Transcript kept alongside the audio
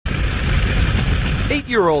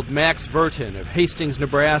8-year-old Max Vertin of Hastings,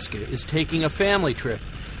 Nebraska is taking a family trip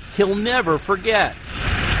he'll never forget.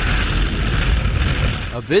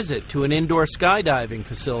 A visit to an indoor skydiving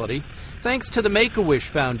facility thanks to the Make-A-Wish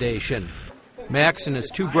Foundation. Max and his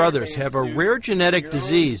 2 brothers have a rare genetic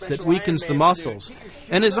disease that weakens the muscles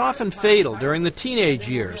and is often fatal during the teenage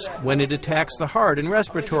years when it attacks the heart and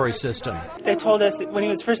respiratory system. They told us when he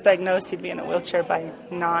was first diagnosed he'd be in a wheelchair by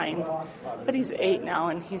 9, but he's 8 now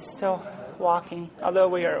and he's still walking, although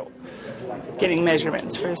we are getting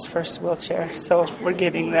measurements for his first wheelchair, so we're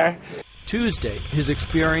getting there. Tuesday, his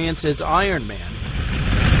experience as Iron Man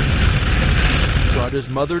brought his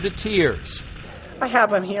mother to tears. I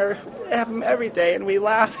have him here. I have him every day, and we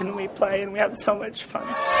laugh and we play and we have so much fun.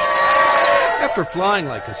 After flying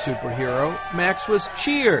like a superhero, Max was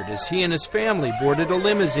cheered as he and his family boarded a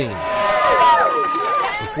limousine.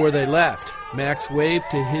 Before they left, Max waved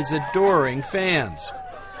to his adoring fans.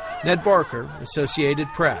 Ned Barker, Associated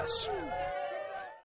Press.